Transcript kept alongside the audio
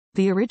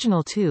The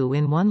original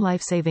 2-in-1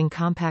 life-saving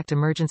compact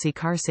emergency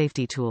car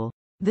safety tool.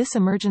 This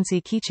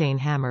emergency keychain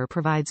hammer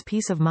provides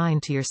peace of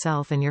mind to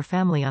yourself and your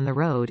family on the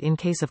road in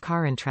case of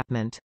car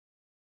entrapment.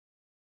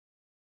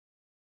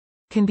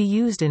 Can be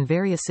used in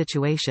various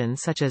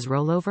situations such as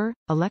rollover,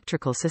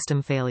 electrical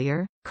system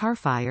failure, car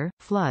fire,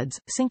 floods,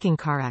 sinking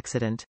car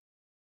accident.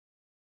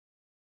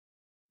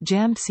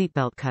 Jammed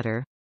seatbelt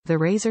cutter. The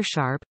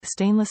razor-sharp,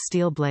 stainless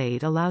steel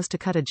blade allows to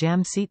cut a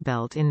jammed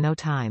seatbelt in no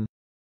time.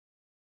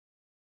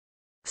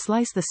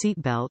 Slice the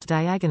seatbelt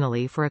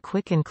diagonally for a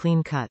quick and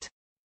clean cut.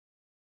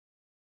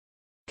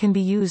 Can be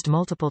used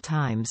multiple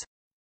times.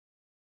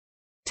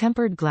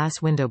 Tempered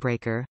glass window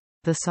breaker.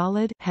 The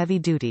solid,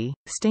 heavy-duty,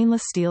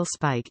 stainless steel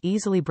spike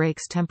easily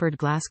breaks tempered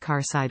glass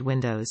car side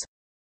windows.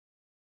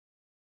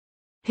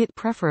 Hit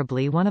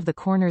preferably one of the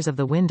corners of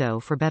the window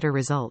for better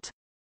result.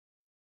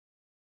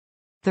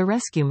 The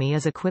Resqme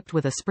is equipped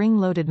with a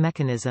spring-loaded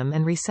mechanism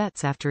and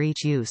resets after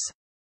each use.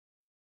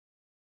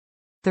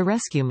 The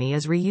Resqme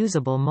is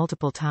reusable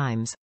multiple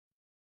times.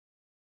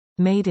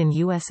 Made in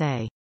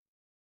USA.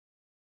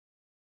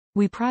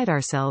 We pride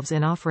ourselves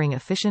in offering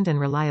efficient and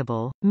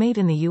reliable, made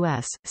in the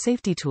U.S.,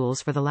 safety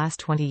tools for the last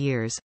 20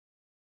 years.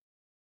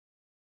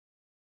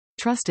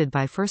 Trusted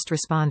by first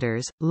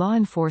responders, law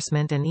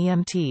enforcement and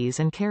EMTs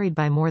and carried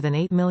by more than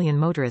 8 million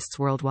motorists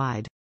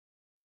worldwide.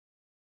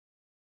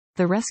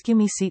 The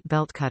Resqme seat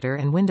belt cutter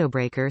and window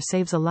breaker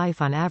saves a life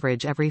on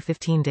average every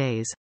 15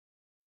 days.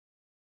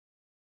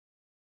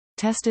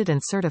 Tested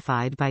and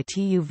certified by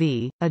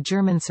TÜV, a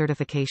German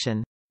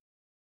certification.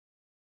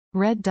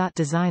 Red Dot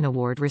Design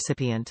Award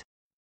recipient.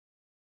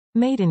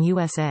 Made in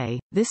USA,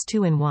 this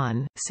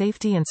 2-in-1,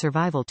 safety and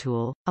survival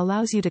tool,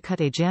 allows you to cut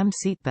a jammed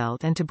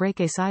seatbelt and to break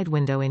a side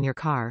window in your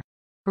car.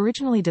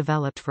 Originally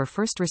developed for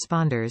first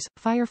responders,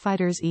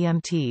 firefighters,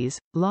 EMTs,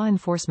 law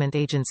enforcement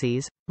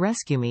agencies,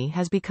 Resqme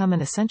has become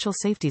an essential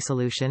safety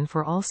solution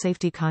for all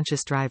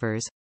safety-conscious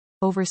drivers.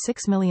 Over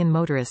 6 million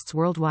motorists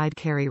worldwide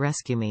carry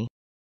Resqme.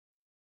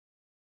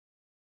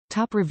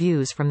 Top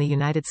reviews from the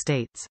United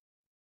States.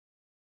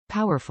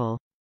 Powerful.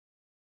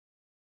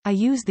 I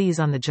use these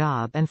on the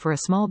job and for a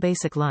small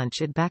basic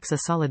lunch it backs a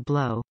solid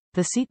blow.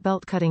 The seat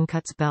belt cutting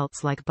cuts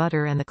belts like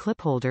butter and the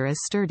clip holder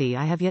is sturdy.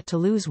 I have yet to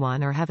lose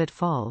one or have it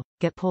fall,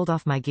 get pulled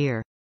off my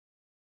gear.